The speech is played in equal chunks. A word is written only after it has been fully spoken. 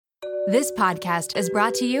This podcast is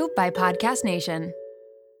brought to you by Podcast Nation.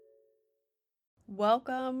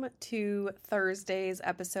 Welcome to Thursday's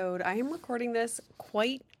episode. I am recording this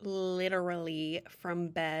quite literally from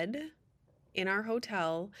bed in our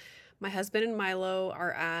hotel. My husband and Milo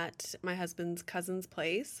are at my husband's cousin's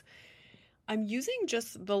place. I'm using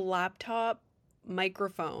just the laptop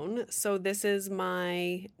microphone. So this is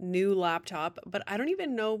my new laptop, but I don't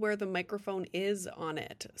even know where the microphone is on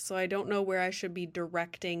it. So I don't know where I should be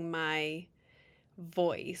directing my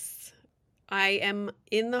voice. I am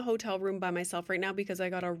in the hotel room by myself right now because I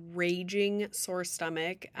got a raging sore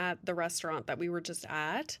stomach at the restaurant that we were just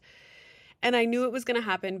at. And I knew it was going to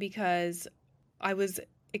happen because I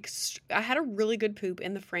had a really good poop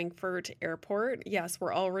in the Frankfurt airport. Yes,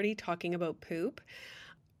 we're already talking about poop.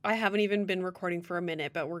 I haven't even been recording for a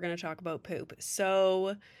minute, but we're going to talk about poop.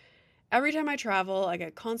 So every time I travel, I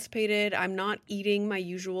get constipated. I'm not eating my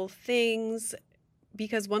usual things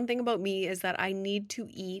because one thing about me is that I need to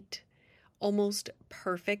eat almost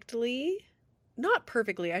perfectly. Not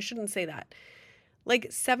perfectly, I shouldn't say that. Like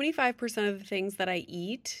 75% of the things that I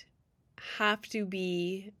eat have to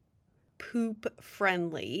be poop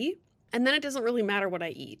friendly. And then it doesn't really matter what I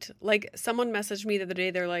eat. Like someone messaged me the other day,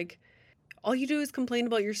 they're like, all you do is complain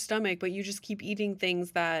about your stomach, but you just keep eating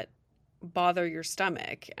things that bother your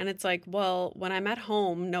stomach. And it's like, well, when I'm at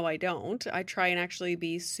home, no, I don't. I try and actually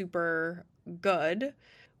be super good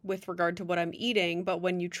with regard to what I'm eating. But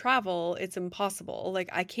when you travel, it's impossible. Like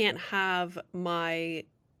I can't have my,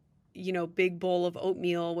 big bowl of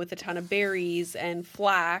oatmeal with a ton of berries and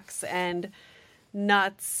flax and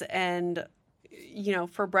nuts. And,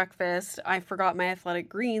 for breakfast, I forgot my athletic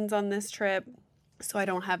greens on this trip. So I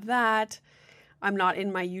don't have that. I'm not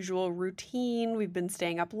in my usual routine. We've been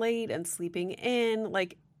staying up late and sleeping in.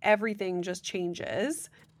 Like everything just changes.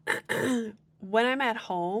 When I'm at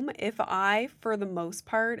home, if I, for the most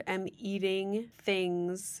part, am eating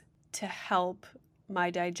things to help my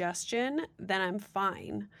digestion, then I'm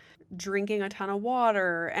fine. Drinking a ton of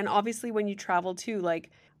water. And obviously when you travel too, like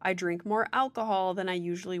I drink more alcohol than I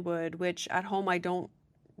usually would, which at home I don't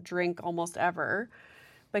drink almost ever.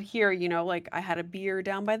 But here, like I had a beer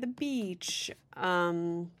down by the beach.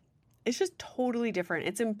 It's just totally different.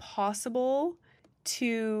 It's impossible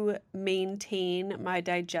to maintain my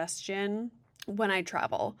digestion when I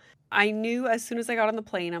travel. I knew as soon as I got on the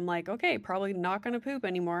plane, I'm like, okay, probably not going to poop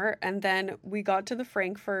anymore. And then we got to the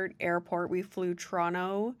Frankfurt airport. We flew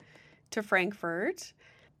Toronto to Frankfurt.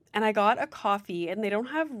 And I got a coffee, and they don't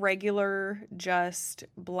have regular just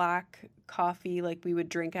black coffee like we would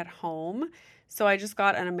drink at home. So I just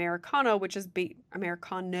got an Americano, which is basically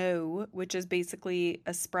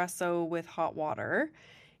espresso with hot water.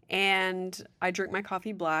 And I drink my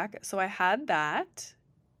coffee black. So I had that,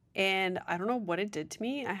 and I don't know what it did to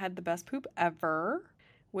me. I had the best poop ever,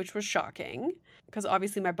 which was shocking because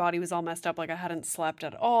obviously my body was all messed up. Like I hadn't slept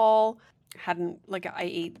at all. I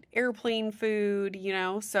ate airplane food,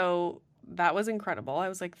 so that was incredible. I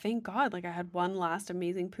was like, thank God, like I had one last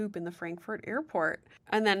amazing poop in the Frankfurt airport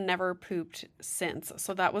and then never pooped since.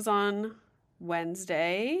 So that was on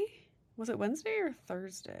Wednesday. Was it Wednesday or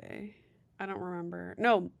Thursday? I don't remember.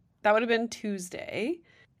 No, that would have been Tuesday.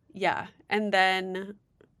 Yeah. And then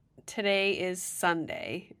today is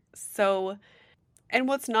Sunday. So, and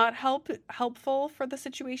what's not helpful for the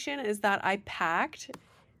situation is that I packed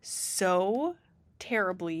so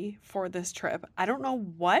terribly for this trip. I don't know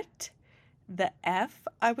what the F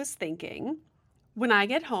I was thinking. When I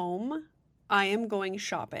get home, I am going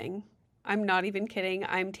shopping. I'm not even kidding.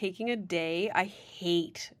 I'm taking a day. I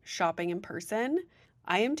hate shopping in person.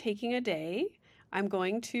 I am taking a day. I'm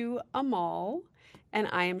going to a mall and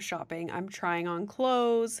I am shopping. I'm trying on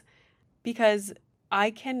clothes because I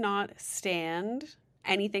cannot stand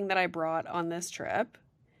anything that I brought on this trip.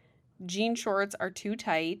 Jean shorts are too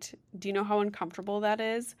tight. Do you know how uncomfortable that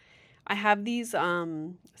is? I have these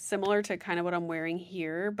similar to kind of what I'm wearing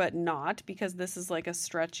here, but not because this is like a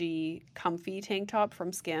stretchy, comfy tank top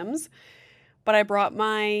from Skims. But I brought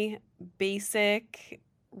my basic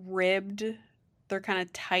ribbed, they're kind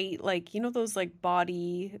of tight, like, those like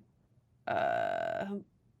body, they're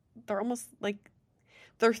almost like,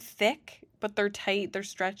 they're thick, but they're tight, they're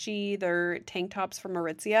stretchy, they're tank tops from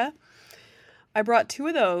Aritzia. I brought two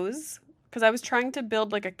of those because I was trying to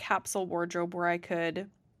build like a capsule wardrobe where I could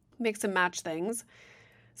mix and match things.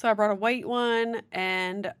 So I brought a white one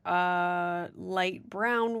and a light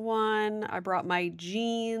brown one. I brought my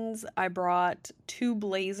jeans. I brought two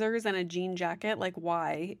blazers and a jean jacket. Like,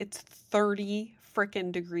 why? It's 30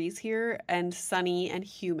 frickin' degrees here and sunny and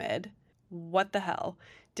humid. What the hell?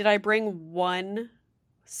 Did I bring one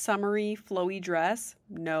summery flowy dress?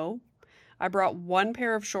 No. I brought one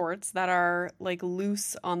pair of shorts that are like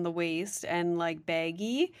loose on the waist and like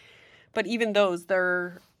baggy, but even those,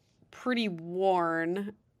 they're pretty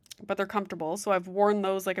worn, but they're comfortable. So I've worn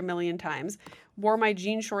those like a million times. Wore my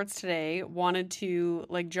jean shorts today, wanted to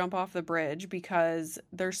like jump off the bridge because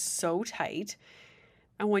they're so tight.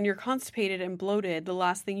 And when you're constipated and bloated, the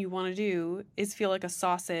last thing you want to do is feel like a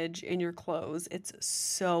sausage in your clothes. It's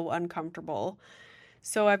so uncomfortable.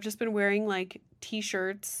 So I've just been wearing like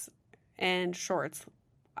t-shirts and shorts.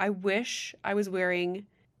 I wish I was wearing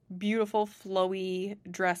beautiful flowy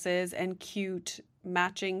dresses and cute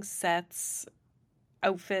matching sets,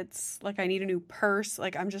 outfits. Like I need a new purse.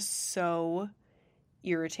 Like I'm just so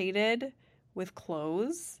irritated with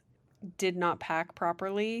clothes. Did not pack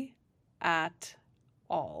properly at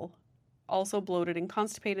all. Also bloated and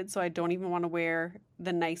constipated, so I don't even want to wear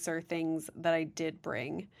the nicer things that I did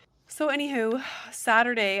bring. So anywho,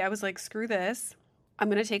 Saturday I was like, screw this. I'm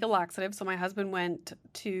going to take a laxative. So my husband went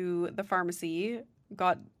to the pharmacy,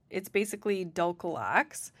 it's basically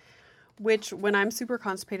Dulcolax, which when I'm super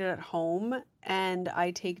constipated at home and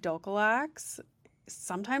I take Dulcolax,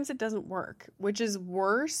 sometimes it doesn't work, which is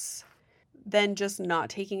worse than just not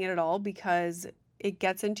taking it at all because it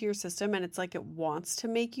gets into your system and it's like it wants to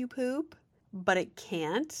make you poop, but it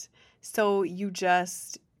can't. So you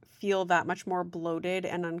just feel that much more bloated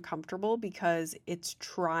and uncomfortable because it's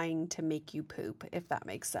trying to make you poop, if that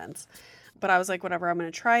makes sense. But I was like, whatever, I'm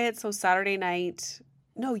going to try it. So Saturday night,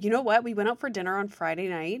 no, you know what? We went out for dinner on Friday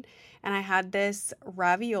night and I had this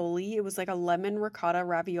ravioli. It was like a lemon ricotta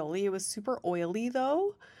ravioli. It was super oily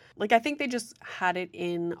though. Like I think they just had it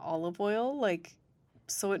in olive oil. Like,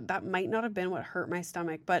 so that might not have been what hurt my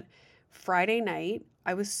stomach. But Friday night,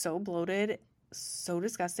 I was so bloated, so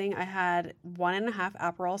disgusting. I had 1.5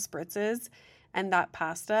 Aperol spritzes and that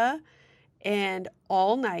pasta. And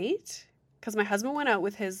all night, because my husband went out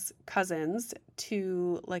with his cousins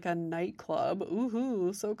to like a nightclub.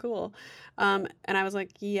 Ooh, so cool. And I was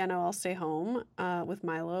like, yeah, no, I'll stay home with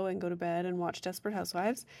Milo and go to bed and watch Desperate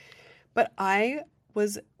Housewives. But I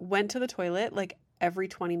went to the toilet like every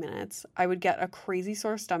 20 minutes. I would get a crazy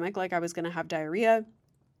sore stomach, like I was going to have diarrhea,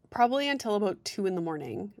 probably until about 2 in the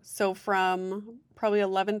morning. So from probably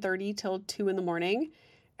 11:30 till 2 in the morning,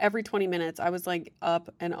 every 20 minutes, I was like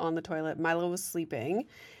up and on the toilet. Milo was sleeping.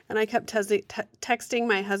 And I kept texting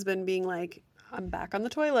my husband being like, I'm back on the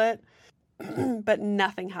toilet. But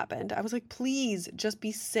nothing happened. I was like, please just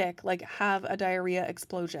be sick, like have a diarrhea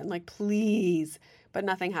explosion, like please. But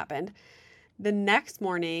nothing happened. The next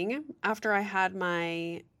morning, after I had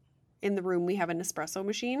in the room, we have an espresso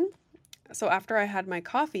machine. So after I had my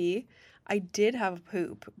coffee, I did have a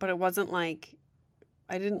poop, but it wasn't like,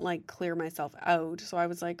 I didn't like clear myself out. So I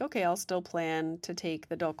was like, okay, I'll still plan to take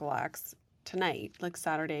the Dulcolax tonight, like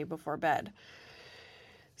Saturday before bed.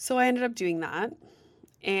 So I ended up doing that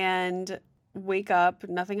and wake up,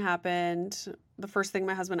 nothing happened. The first thing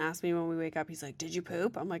my husband asked me when we wake up, he's like, did you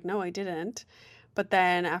poop? I'm like, no, I didn't. But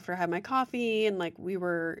then after I had my coffee and like we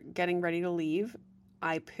were getting ready to leave,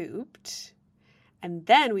 I pooped. And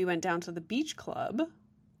then we went down to the beach club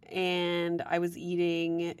and I was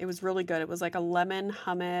eating, it was really good. It was like a lemon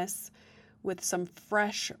hummus with some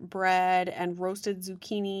fresh bread and roasted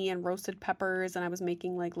zucchini and roasted peppers. And I was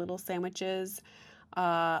making like little sandwiches.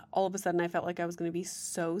 All of a sudden I felt like I was going to be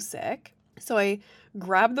so sick. So I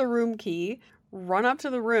grabbed the room key, run up to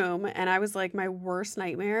the room, and I was like, my worst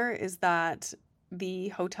nightmare is that the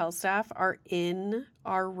hotel staff are in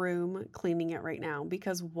our room cleaning it right now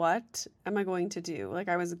because what am I going to do? Like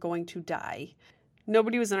I was going to die.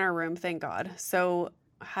 Nobody was in our room, thank God. So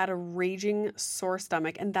I had a raging sore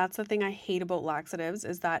stomach. And that's the thing I hate about laxatives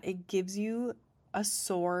is that it gives you a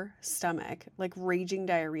sore stomach, like raging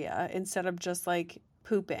diarrhea instead of just like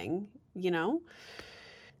pooping, you know?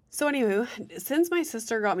 So anywho, since my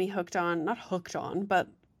sister got me not hooked on, but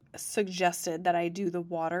suggested that I do the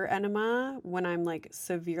water enema when I'm like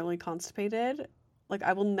severely constipated, like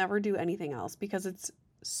I will never do anything else because it's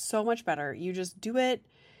so much better. You just do it.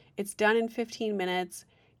 It's done in 15 minutes.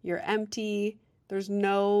 You're empty. There's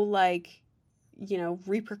no like,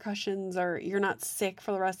 repercussions or you're not sick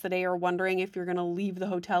for the rest of the day or wondering if you're going to leave the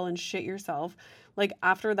hotel and shit yourself. Like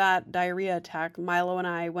after that diarrhea attack, Milo and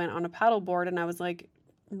I went on a paddleboard and I was like,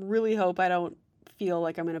 really hope I don't feel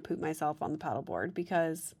like I'm going to poop myself on the paddleboard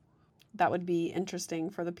because that would be interesting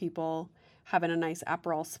for the people having a nice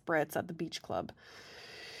Aperol spritz at the beach club.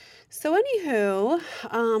 So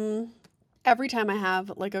anywho, every time I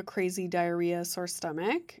have like a crazy diarrhea sore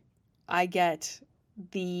stomach, I get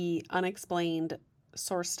the unexplained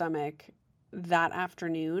sore stomach that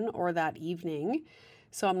afternoon or that evening.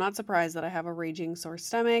 So I'm not surprised that I have a raging sore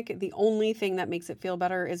stomach. The only thing that makes it feel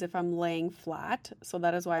better is if I'm laying flat. So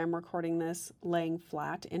that is why I'm recording this laying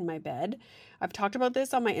flat in my bed. I've talked about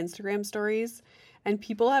this on my Instagram stories, and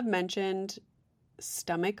people have mentioned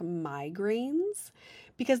stomach migraines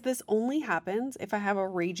because this only happens if I have a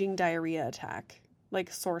raging diarrhea attack,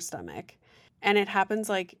 like sore stomach. And it happens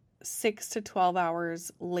like 6 to 12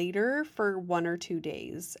 hours later for 1 or 2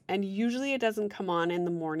 days. And usually it doesn't come on in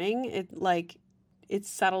the morning. It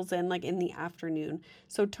settles in like in the afternoon.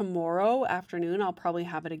 So tomorrow afternoon, I'll probably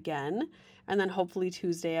have it again. And then hopefully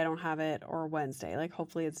Tuesday, I don't have it, or Wednesday. Like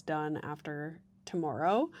hopefully it's done after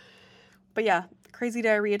tomorrow. But yeah, crazy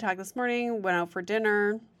diarrhea attack this morning. Went out for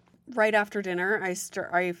dinner. Right after dinner,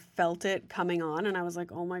 I felt it coming on and I was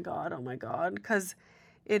like, oh my God. Because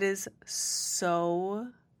it is so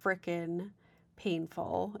freaking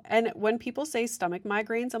painful. And when people say stomach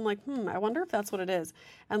migraines, I'm like, I wonder if that's what it is.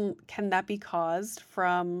 And can that be caused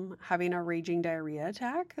from having a raging diarrhea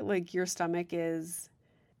attack? Like your stomach is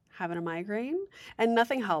having a migraine and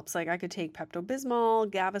nothing helps. Like I could take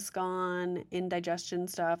Pepto-Bismol, Gaviscon, indigestion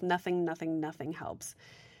stuff. Nothing helps.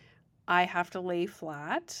 I have to lay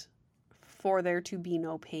flat for there to be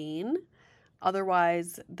no pain.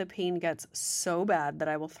 Otherwise, the pain gets so bad that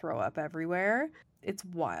I will throw up everywhere. It's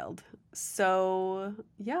wild. So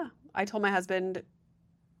yeah, I told my husband,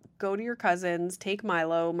 go to your cousin's, take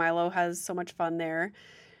Milo. Milo has so much fun there.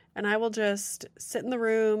 And I will just sit in the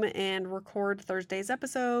room and record Thursday's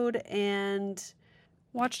episode and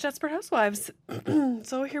watch Desperate Housewives.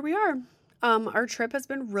 So here we are. Our trip has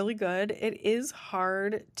been really good. It is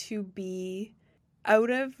hard to be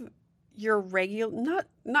out of your regular,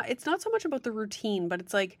 it's not so much about the routine, but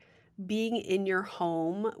it's like being in your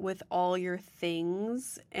home with all your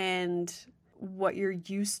things and what you're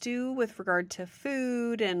used to with regard to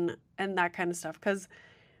food and that kind of stuff. Because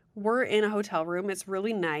we're in a hotel room. It's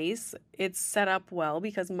really nice. It's set up well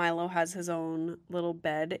because Milo has his own little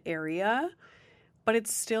bed area, but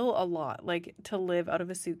it's still a lot, like to live out of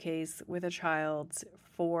a suitcase with a child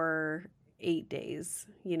for 8 days,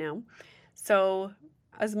 you know? So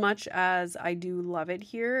as much as I do love it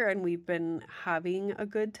here and we've been having a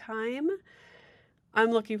good time,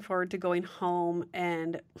 I'm looking forward to going home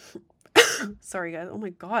and sorry guys, oh my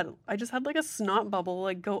God, I just had like a snot bubble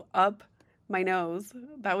like go up my nose.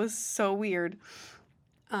 That was so weird.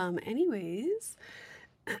 Anyways,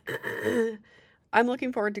 I'm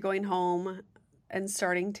looking forward to going home and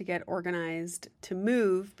starting to get organized to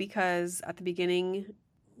move because at the beginning,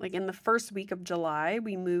 like in the first week of July,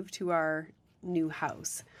 we moved to our new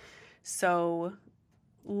house. So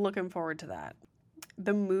looking forward to that.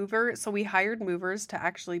 So we hired movers to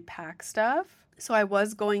actually pack stuff. So I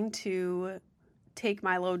was going to take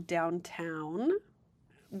Milo downtown.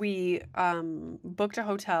 We booked a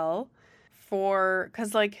hotel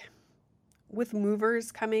because like with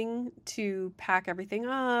movers coming to pack everything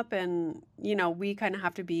up and, you know, we kind of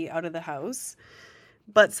have to be out of the house,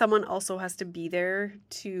 but someone also has to be there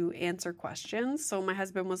to answer questions. So my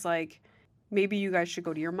husband was like, maybe you guys should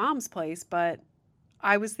go to your mom's place. But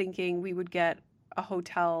I was thinking we would get a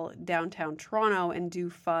hotel downtown Toronto and do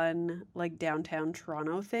fun, like downtown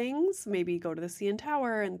Toronto things, maybe go to the CN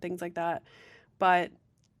Tower and things like that. But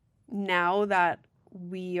now that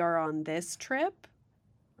we are on this trip,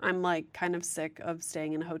 I'm like kind of sick of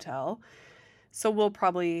staying in a hotel. So we'll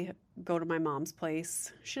probably go to my mom's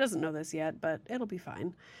place. She doesn't know this yet, but it'll be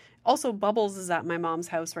fine. Also, Bubbles is at my mom's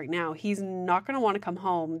house right now. He's not going to want to come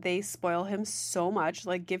home. They spoil him so much,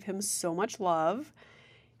 like give him so much love,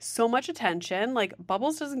 so much attention. Like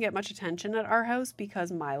Bubbles doesn't get much attention at our house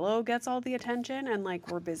because Milo gets all the attention and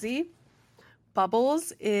like we're busy.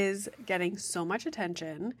 Bubbles is getting so much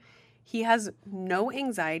attention. He has no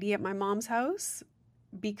anxiety at my mom's house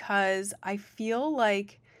because I feel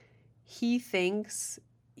like he thinks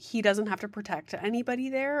he doesn't have to protect anybody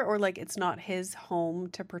there, or like it's not his home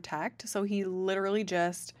to protect. So he literally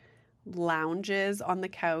just lounges on the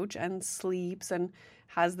couch and sleeps and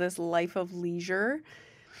has this life of leisure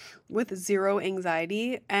with zero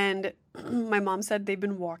anxiety. And my mom said they've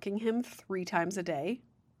been walking him 3 times a day.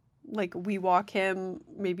 Like we walk him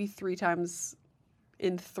maybe 3 times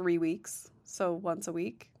in 3 weeks. So once a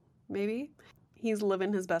week, maybe. He's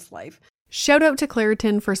living his best life. Shout out to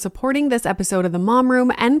Claritin for supporting this episode of The Mom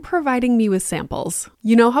Room and providing me with samples.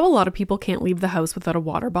 You know how a lot of people can't leave the house without a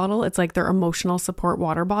water bottle? It's like their emotional support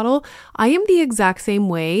water bottle. I am the exact same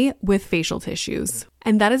way with facial tissues.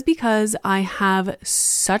 And that is because I have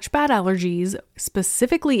such bad allergies,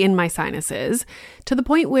 specifically in my sinuses, to the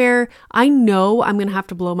point where I know I'm going to have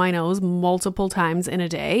to blow my nose multiple times in a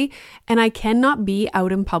day, and I cannot be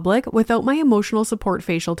out in public without my emotional support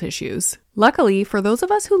facial tissues. Luckily, for those of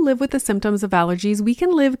us who live with the symptoms of allergies, we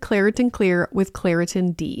can live Claritin Clear with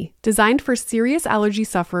Claritin D. Designed for serious allergy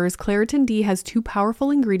sufferers, Claritin D has 2 powerful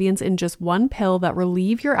ingredients in just one pill that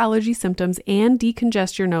relieve your allergy symptoms and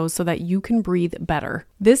decongest your nose so that you can breathe better.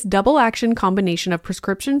 This double action combination of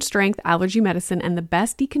prescription strength allergy medicine and the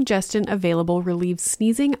best decongestant available relieves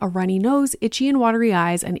sneezing, a runny nose, itchy and watery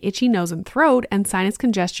eyes, an itchy nose and throat, and sinus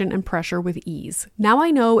congestion and pressure with ease. Now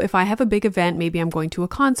I know if I have a big event, maybe I'm going to a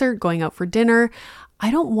concert, going out for dinner,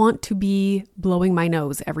 I don't want to be blowing my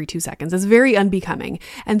nose every 2 seconds. It's very unbecoming.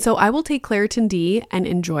 And so I will take Claritin D and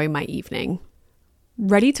enjoy my evening.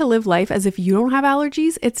 Ready to live life as if you don't have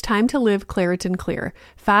allergies? It's time to live Claritin Clear.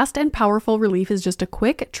 Fast and powerful relief is just a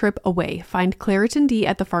quick trip away. Find Claritin D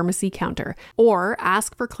at the pharmacy counter or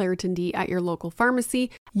ask for Claritin D at your local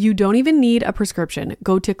pharmacy. You don't even need a prescription.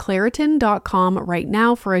 Go to Claritin.com right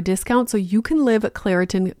now for a discount so you can live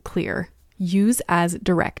Claritin Clear. Use as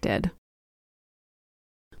directed.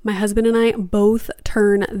 My husband and I both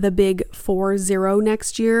turn the big 40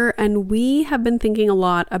 next year, and we have been thinking a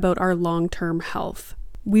lot about our long-term health.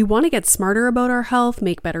 We want to get smarter about our health,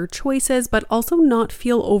 make better choices, but also not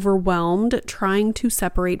feel overwhelmed trying to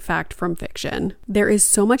separate fact from fiction. There is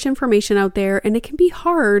so much information out there, and it can be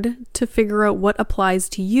hard to figure out what applies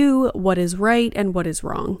to you, what is right, and what is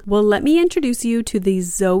wrong. Well, let me introduce you to the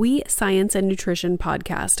Zoe Science and Nutrition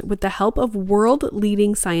podcast. With the help of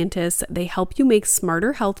world-leading scientists, they help you make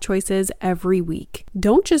smarter health choices every week.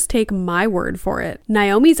 Don't just take my word for it.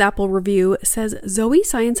 Naomi's Apple review says Zoe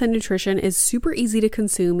Science and Nutrition is super easy to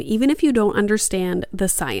consume even if you don't understand the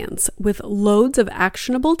science, with loads of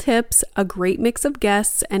actionable tips, a great mix of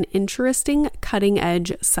guests, and interesting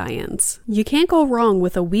cutting-edge science. You can't go wrong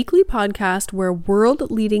with a weekly podcast where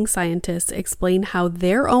world-leading scientists explain how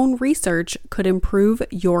their own research could improve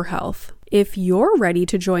your health. If you're ready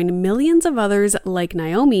to join millions of others like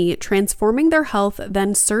Naomi transforming their health,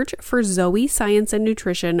 then search for Zoe Science and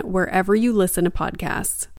Nutrition wherever you listen to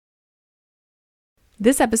podcasts.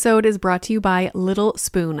 This episode is brought to you by Little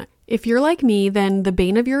Spoon. If you're like me, then the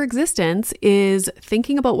bane of your existence is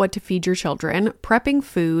thinking about what to feed your children, prepping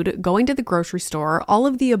food, going to the grocery store, all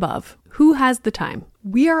of the above. Who has the time?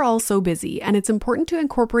 We are all so busy, and it's important to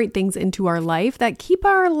incorporate things into our life that keep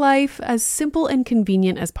our life as simple and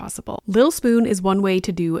convenient as possible. Little Spoon is one way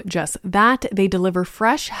to do just that. They deliver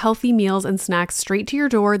fresh, healthy meals and snacks straight to your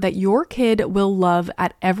door that your kid will love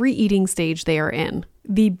at every eating stage they are in.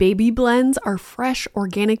 The baby blends are fresh,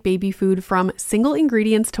 organic baby food from single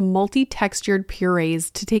ingredients to multi-textured purees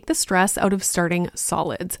to take the stress out of starting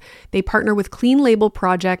solids. They partner with Clean Label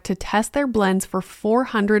Project to test their blends for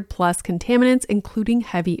 400 plus contaminants, including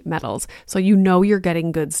heavy metals, so you know you're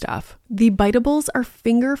getting good stuff. The Biteables are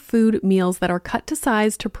finger food meals that are cut to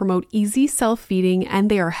size to promote easy self-feeding, and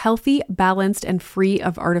they are healthy, balanced, and free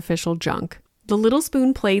of artificial junk. The Little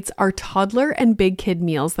Spoon plates are toddler and big kid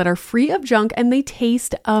meals that are free of junk, and they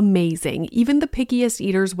taste amazing. Even the pickiest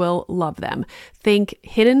eaters will love them. Think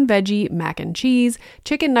hidden veggie mac and cheese,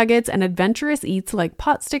 chicken nuggets, and adventurous eats like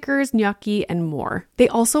pot stickers, gnocchi, and more. They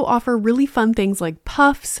also offer really fun things like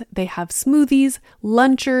puffs. They have smoothies,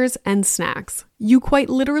 lunchers, and snacks. You quite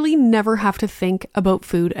literally never have to think about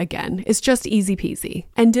food again. It's just easy peasy.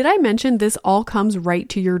 And did I mention this all comes right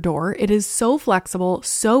to your door? It is so flexible,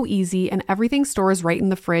 so easy, and everything stores right in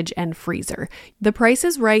the fridge and freezer. The price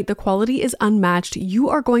is right, the quality is unmatched. You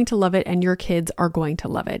are going to love it, and your kids are going to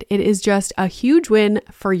love it. It is just a huge win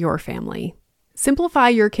for your family. Simplify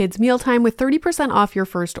your kids' mealtime with 30% off your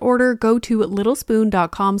first order. Go to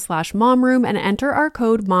littlespoon.com/momroom and enter our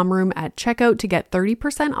code momroom at checkout to get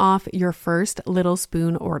 30% off your first Little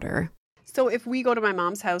Spoon order. So if we go to my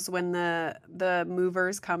mom's house when the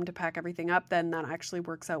movers come to pack everything up, then that actually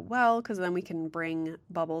works out well because then we can bring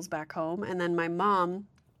Bubbles back home. And then my mom,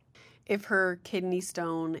 if her kidney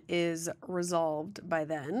stone is resolved by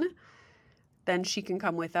then she can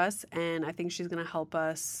come with us, and I think she's going to help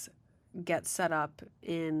us get set up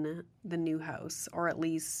in the new house, or at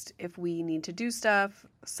least if we need to do stuff,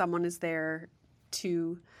 someone is there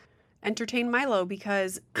to entertain Milo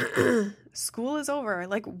because school is over.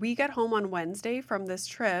 Like, we get home on Wednesday from this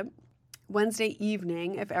trip, Wednesday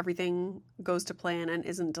evening, if everything goes to plan and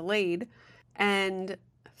isn't delayed, and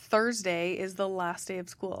Thursday is the last day of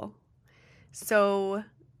school. So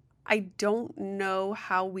I don't know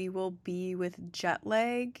how we will be with jet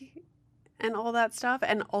lag and all that stuff.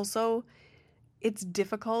 And also, it's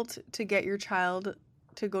difficult to get your child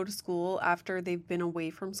to go to school after they've been away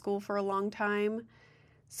from school for a long time.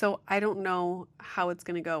 So I don't know how it's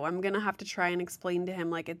going to go. I'm going to have to try and explain to him,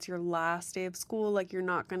 like, it's your last day of school. Like, you're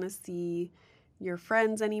not going to see your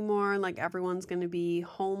friends anymore. Like, everyone's going to be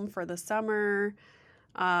home for the summer.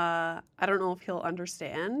 I don't know if he'll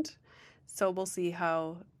understand. So we'll see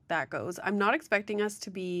how that goes. I'm not expecting us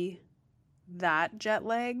to be that jet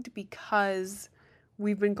lagged because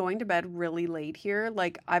we've been going to bed really late here.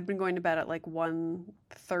 Like, I've been going to bed at like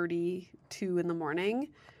 1:32 in the morning,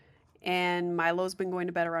 and Milo's been going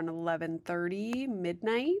to bed around 11:30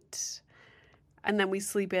 midnight, and then we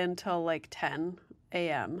sleep in till like 10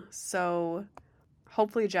 a.m. So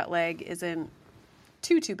hopefully jet lag isn't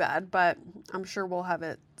too bad, but I'm sure we'll have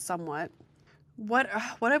it somewhat. What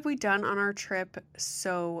have we done on our trip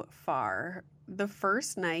so far? The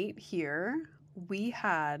first night here, we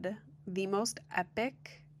had the most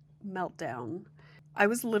epic meltdown. I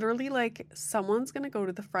was literally like, someone's gonna go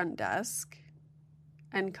to the front desk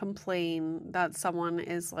and complain that someone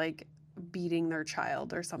is like beating their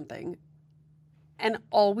child or something. And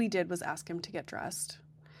all we did was ask him to get dressed.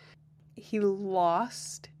 He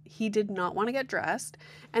did not want to get dressed.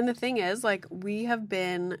 And the thing is, like, we have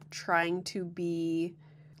been trying to be,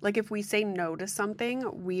 like, if we say no to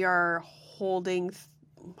something, we are holding,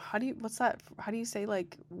 how do you say,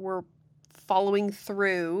 like, we're following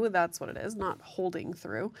through, that's what it is, not holding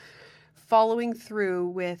through, following through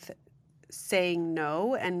with saying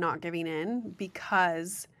no and not giving in,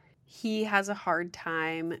 because he has a hard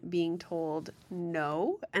time being told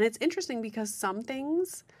no. And it's interesting because some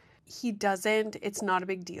things it's not a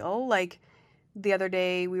big deal. Like, the other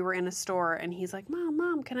day we were in a store and he's like,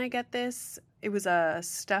 Mom, can I get this? It was a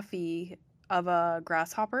stuffy of a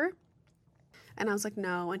grasshopper. And I was like,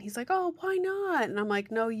 no. And he's like, oh, why not? And I'm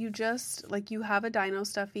like, no, you have a dino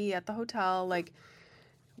stuffy at the hotel. Like,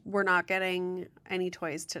 we're not getting any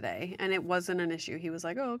toys today. And it wasn't an issue. He was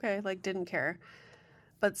like, oh, okay. Like, didn't care.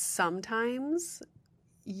 But sometimes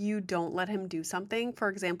you don't let him do something. For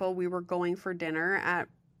example, we were going for dinner at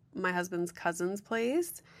my husband's cousin's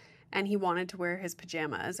place, and he wanted to wear his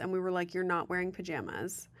pajamas. And we were like, you're not wearing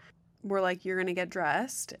pajamas. We're like, you're going to get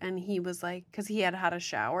dressed. And he was like, because he had had a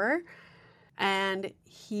shower, and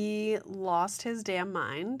he lost his damn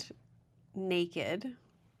mind, naked,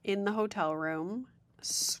 in the hotel room,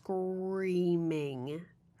 screaming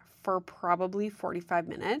for probably 45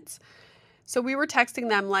 minutes. So we were texting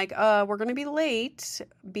them like, we're going to be late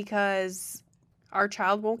because our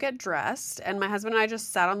child won't get dressed. And my husband and I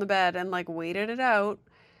just sat on the bed and like waited it out.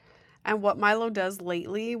 And what Milo does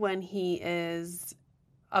lately when he is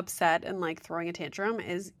upset and like throwing a tantrum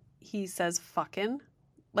is he says fucking,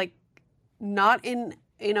 like, not in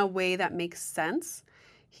a way that makes sense.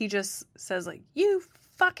 He just says like, you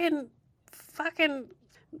fucking.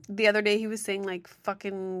 The other day he was saying like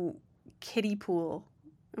fucking kiddie pool.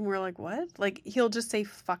 And we're like, what? Like, he'll just say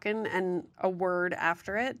fucking and a word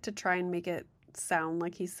after it to try and make it sound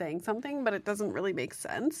like he's saying something, but it doesn't really make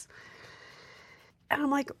sense. And I'm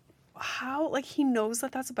like, how? Like, he knows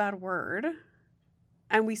that that's a bad word.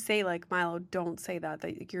 And we say, like, Milo, don't say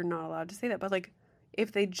that you're not allowed to say that. But, like,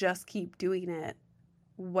 if they just keep doing it,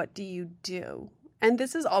 what do you do? And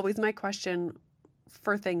this is always my question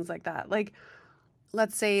for things like that. Like,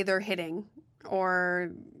 let's say they're hitting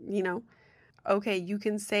or, okay, you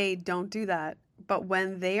can say don't do that. But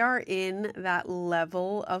when they are in that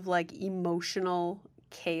level of like emotional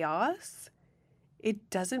chaos, it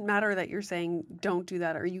doesn't matter that you're saying don't do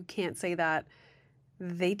that or you can't say that.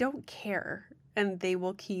 They don't care and they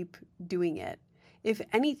will keep doing it. If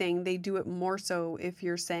anything, they do it more so if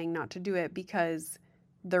you're saying not to do it because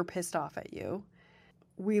they're pissed off at you.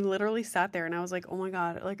 We literally sat there and I was like, oh my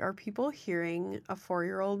God, like, are people hearing a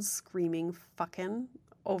 4-year-old screaming fucking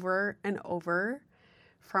over and over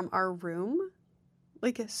from our room?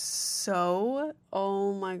 Like, so,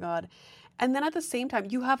 oh my God. And then at the same time,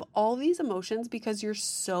 you have all these emotions because you're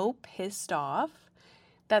so pissed off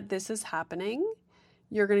that this is happening.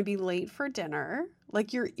 You're going to be late for dinner.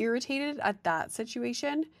 Like, you're irritated at that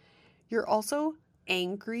situation. You're also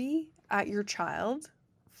angry at your child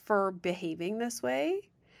for behaving this way.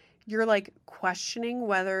 You're like questioning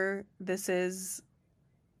whether this is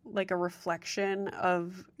like a reflection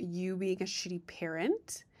of you being a shitty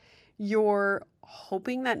parent. You're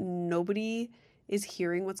hoping that nobody is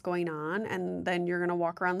hearing what's going on, and then you're going to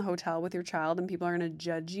walk around the hotel with your child and people are going to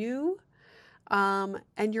judge you.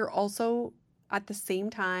 And you're also, at the same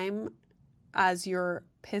time as you're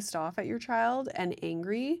pissed off at your child and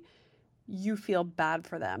angry, you feel bad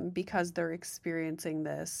for them because they're experiencing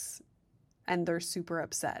this and they're super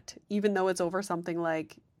upset, even though it's over something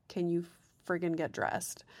like, can you friggin' get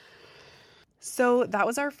dressed? So that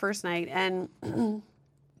was our first night. And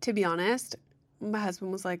to be honest, my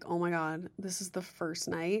husband was like, oh my God, this is the first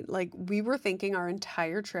night. Like, we were thinking our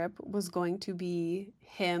entire trip was going to be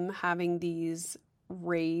him having these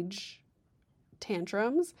rage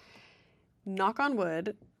tantrums. Knock on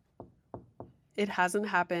wood, it hasn't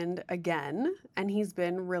happened again, and he's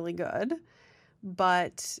been really good.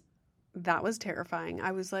 But that was terrifying.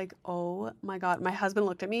 I was like, oh my God. My husband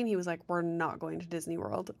looked at me and he was like, we're not going to Disney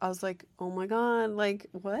World. I was like, oh my God, like,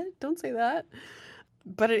 what? Don't say that.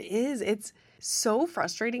 But it's so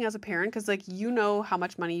frustrating as a parent because, like, you know how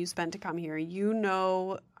much money you spent to come here. You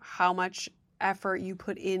know how much effort you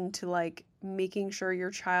put into, like, making sure your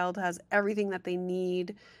child has everything that they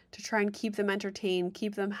need to try and keep them entertained,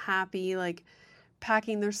 keep them happy, like,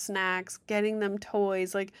 packing their snacks, getting them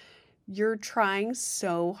toys. Like, you're trying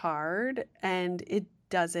so hard and it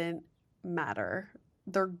doesn't matter.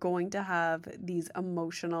 They're going to have these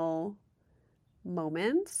emotional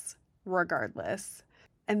moments regardless.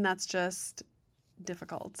 And that's just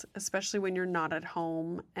difficult, especially when you're not at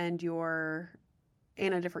home and you're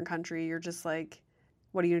in a different country. You're just like,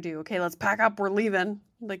 what are you gonna do? Okay, let's pack up. We're leaving.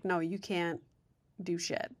 Like, no, you can't do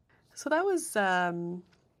shit. So that was a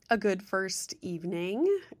good first evening.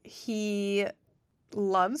 He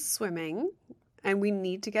loves swimming and we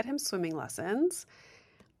need to get him swimming lessons.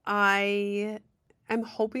 I am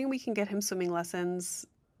hoping we can get him swimming lessons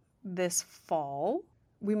this fall.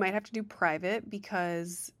 We might have to do private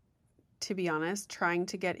because, to be honest, trying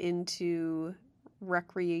to get into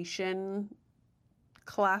recreation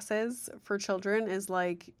classes for children is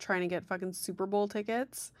like trying to get fucking Super Bowl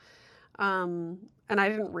tickets. And I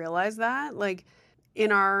didn't realize that. Like,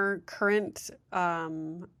 in our current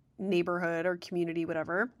neighborhood or community,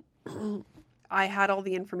 whatever, I had all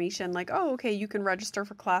the information like, oh, okay, you can register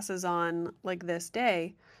for classes on like this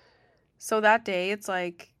day. So that day, it's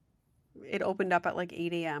like, it opened up at like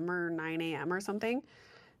 8 a.m. or 9 a.m. or something.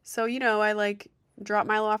 So, I like drop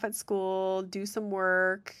Milo off at school, do some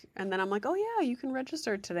work, and then I'm like, oh yeah, you can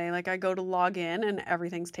register today. Like, I go to log in and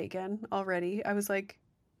everything's taken already. I was like,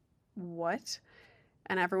 what?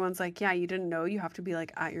 And everyone's like, yeah, you didn't know you have to be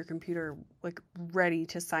like at your computer, like ready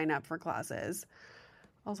to sign up for classes.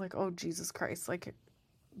 I was like, oh, Jesus Christ. Like,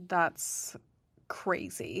 that's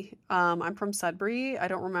crazy. I'm from Sudbury. I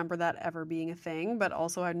don't remember that ever being a thing, but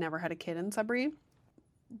also I've never had a kid in Sudbury.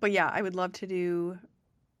 But yeah, I would love to do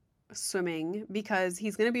swimming because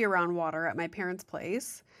he's going to be around water at my parents'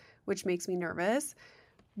 place, which makes me nervous.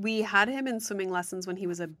 We had him in swimming lessons when he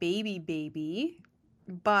was a baby,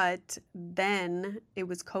 but then it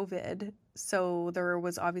was COVID. So there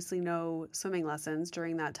was obviously no swimming lessons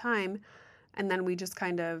during that time. And then we just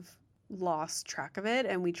kind of lost track of it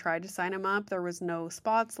and we tried to sign him up. There was no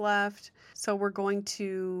spots left. So we're going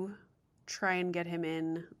to try and get him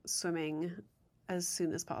in swimming as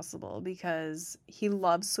soon as possible because he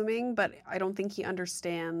loves swimming, but I don't think he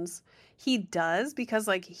understands. He does because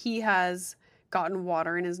like he has gotten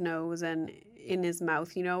water in his nose and in his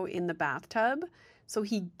mouth, in the bathtub. So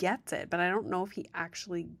he gets it, but I don't know if he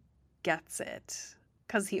actually gets it.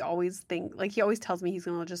 Because he always tells me he's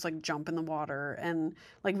gonna just like jump in the water, and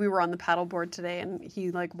like we were on the paddleboard today and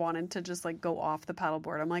he like wanted to just like go off the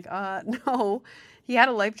paddleboard. I'm like, no. He had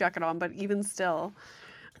a life jacket on, but even still.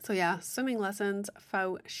 So yeah, swimming lessons,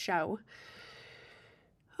 faux show.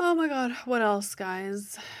 Oh my God, what else,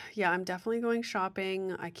 guys? Yeah, I'm definitely going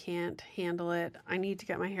shopping. I can't handle it. I need to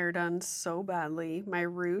get my hair done so badly. My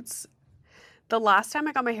roots. The last time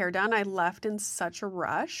I got my hair done, I left in such a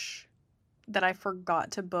rush that I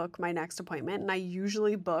forgot to book my next appointment. And I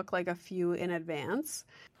usually book like a few in advance.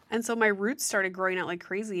 And so my roots started growing out like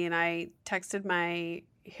crazy. And I texted my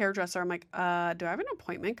hairdresser. I'm like, do I have an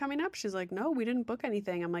appointment coming up? She's like, no, we didn't book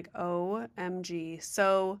anything. I'm like, OMG.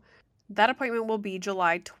 So that appointment will be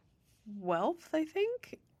July 12th, I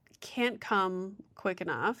think. Can't come quick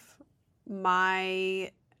enough.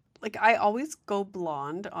 I always go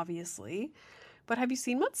blonde, obviously. But have you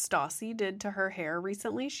seen what Stassi did to her hair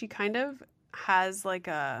recently? She kind of has like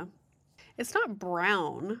it's not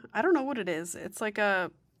brown. I don't know what it is. It's like I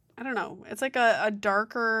don't know. It's like a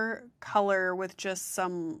darker color with just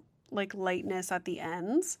some like lightness at the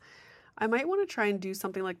ends. I might want to try and do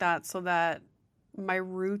something like that so that my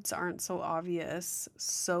roots aren't so obvious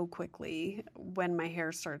so quickly when my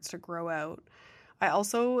hair starts to grow out. I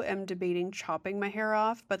also am debating chopping my hair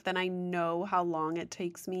off, but then I know how long it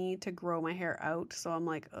takes me to grow my hair out. So I'm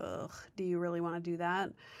like, ugh, do you really want to do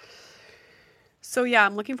that? So yeah,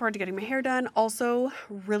 I'm looking forward to getting my hair done. Also,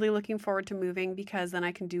 really looking forward to moving because then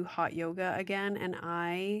I can do hot yoga again and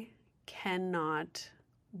I cannot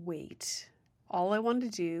wait. All I want to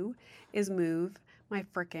do is move my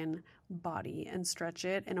frickin' body and stretch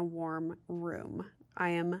it in a warm room. I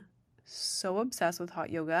am so obsessed with hot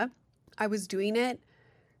yoga. I was doing it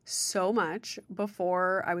so much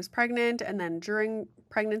before I was pregnant, and then during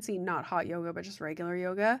pregnancy, not hot yoga, but just regular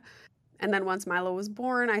yoga. And then once Milo was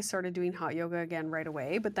born, I started doing hot yoga again right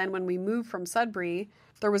away. But then when we moved from Sudbury,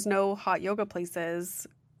 there was no hot yoga places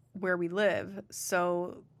where we live.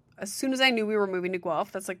 So as soon as I knew we were moving to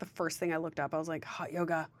Guelph, that's like the first thing I looked up. I was like, hot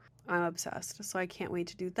yoga. I'm obsessed. So I can't wait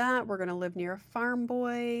to do that. We're going to live near a farm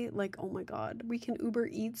boy. Like, oh my God, we can Uber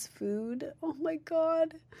Eats food. Oh my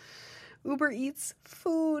God. Uber Eats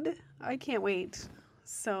food. I can't wait.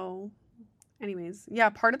 So anyways,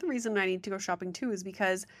 yeah, part of the reason I need to go shopping too is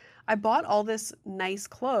because I bought all this nice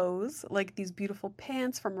clothes, like these beautiful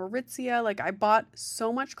pants from Aritzia. Like I bought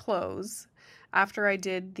so much clothes after I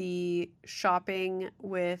did the shopping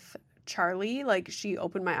with Charlie. Like she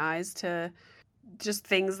opened my eyes to just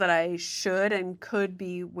things that I should and could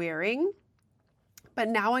be wearing. But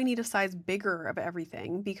now I need a size bigger of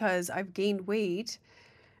everything because I've gained weight.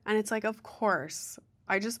 And it's like, of course,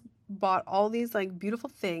 I just bought all these like beautiful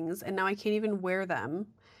things and now I can't even wear them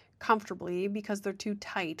comfortably because they're too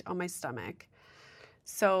tight on my stomach.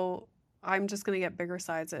 So I'm just going to get bigger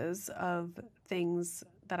sizes of things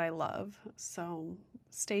that I love. So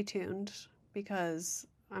stay tuned because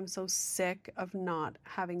I'm so sick of not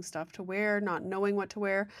having stuff to wear, not knowing what to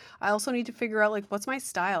wear. I also need to figure out like, what's my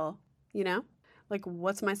style, you know? Like,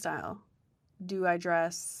 what's my style? Do I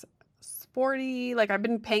dress sporty? Like, I've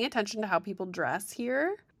been paying attention to how people dress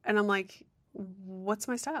here. And I'm like, what's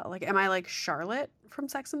my style? Like, am I like Charlotte from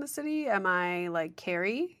Sex and the City? Am I like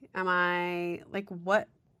Carrie? Am I like, what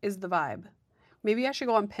is the vibe? Maybe I should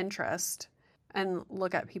go on Pinterest and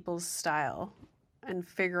look at people's style and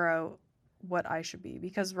figure out what I should be.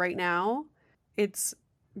 Because right now it's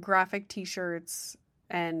graphic t-shirts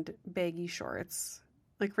and baggy shorts.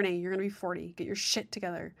 Like, Renee, you're going to be 40. Get your shit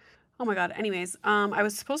together. Oh my God. Anyways, I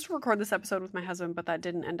was supposed to record this episode with my husband, but that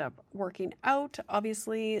didn't end up working out,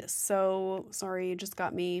 obviously. So sorry, you just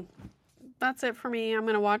got me. That's it for me. I'm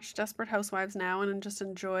going to watch Desperate Housewives now and just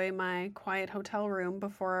enjoy my quiet hotel room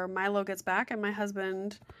before Milo gets back and my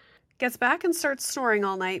husband gets back and starts snoring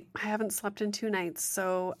all night. I haven't slept in 2 nights,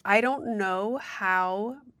 so I don't know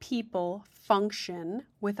how people function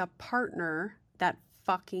with a partner that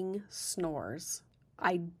fucking snores.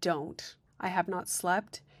 I don't. I have not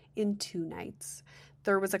slept in 2 nights.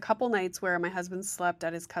 There was a couple nights where my husband slept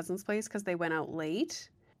at his cousin's place because they went out late.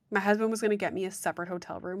 My husband was going to get me a separate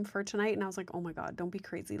hotel room for tonight, and I was like, oh my God, don't be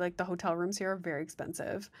crazy. Like, the hotel rooms here are very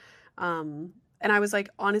expensive. And I was like,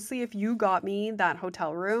 honestly, if you got me that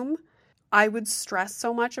hotel room, I would stress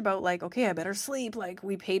so much about like, okay, I better sleep. Like,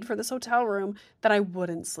 we paid for this hotel room, that I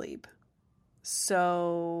wouldn't sleep.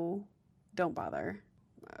 So don't bother.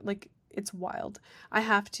 Like, it's wild. I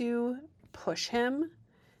have to push him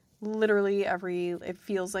literally it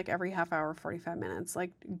feels like every half hour, 45 minutes.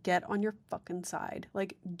 Like, get on your fucking side.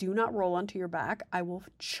 Like, do not roll onto your back. I will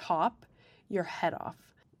chop your head off.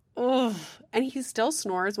 Ugh. And he still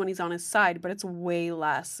snores when he's on his side, but it's way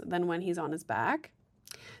less than when he's on his back.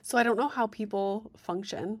 So I don't know how people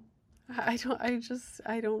function. I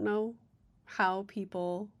don't know how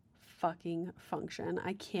people fucking function.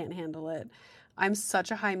 I can't handle it. I'm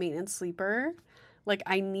such a high maintenance sleeper. Like,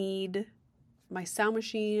 I need my sound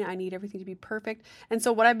machine. I need everything to be perfect. And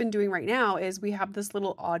so what I've been doing right now is we have this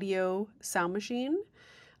little audio sound machine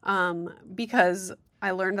because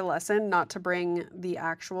I learned a lesson not to bring the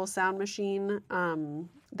actual sound machine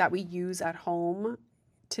that we use at home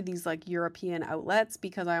to these like European outlets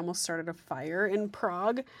because I almost started a fire in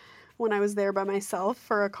Prague when I was there by myself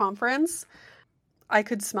for a conference. I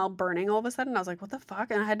could smell burning all of a sudden. I was like, what the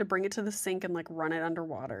fuck? And I had to bring it to the sink and like run it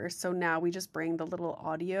underwater. So now we just bring the little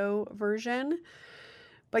audio version.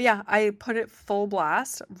 But yeah, I put it full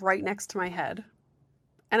blast right next to my head.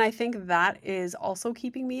 And I think that is also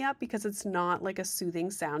keeping me up because it's not like a soothing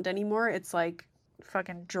sound anymore. It's like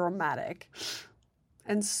fucking dramatic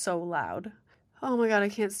and so loud. Oh my God, I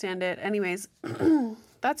can't stand it. Anyways,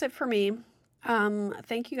 that's it for me.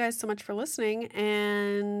 Thank you guys so much for listening.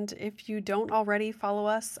 And if you don't already, follow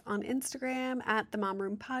us on Instagram at the Mom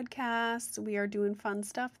Room Podcast. We are doing fun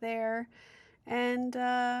stuff there. And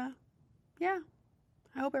yeah,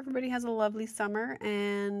 I hope everybody has a lovely summer.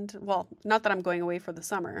 And well, not that I'm going away for the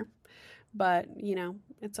summer, but you know,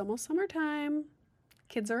 it's almost summertime.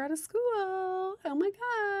 Kids are out of school. Oh my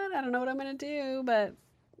God. I don't know what I'm going to do, but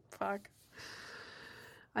fuck.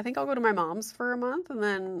 I think I'll go to my mom's for a month and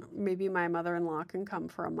then maybe my mother-in-law can come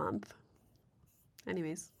for a month.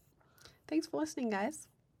 Anyways, thanks for listening, guys.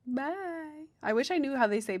 Bye. I wish I knew how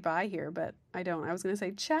they say bye here, but I don't. I was going to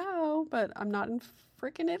say ciao, but I'm not in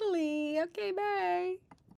frickin' Italy. Okay, bye.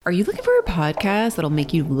 Are you looking for a podcast that'll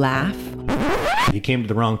make you laugh? You came to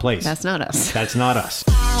the wrong place. That's not us. That's not us.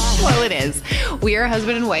 Well, it is. We are a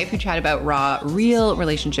husband and wife who chat about raw, real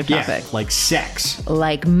relationship topics. Yeah, like sex.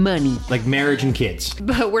 Like money. Like marriage and kids.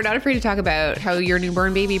 But we're not afraid to talk about how your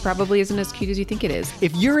newborn baby probably isn't as cute as you think it is.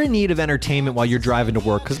 If you're in need of entertainment while you're driving to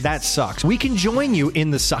work, because that sucks, we can join you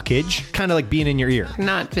in the suckage, kind of like being in your ear.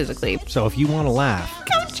 Not physically. So if you want to laugh,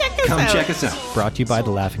 Come check us out. Come check us out. brought to you by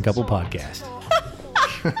the Laughing Couple Podcast.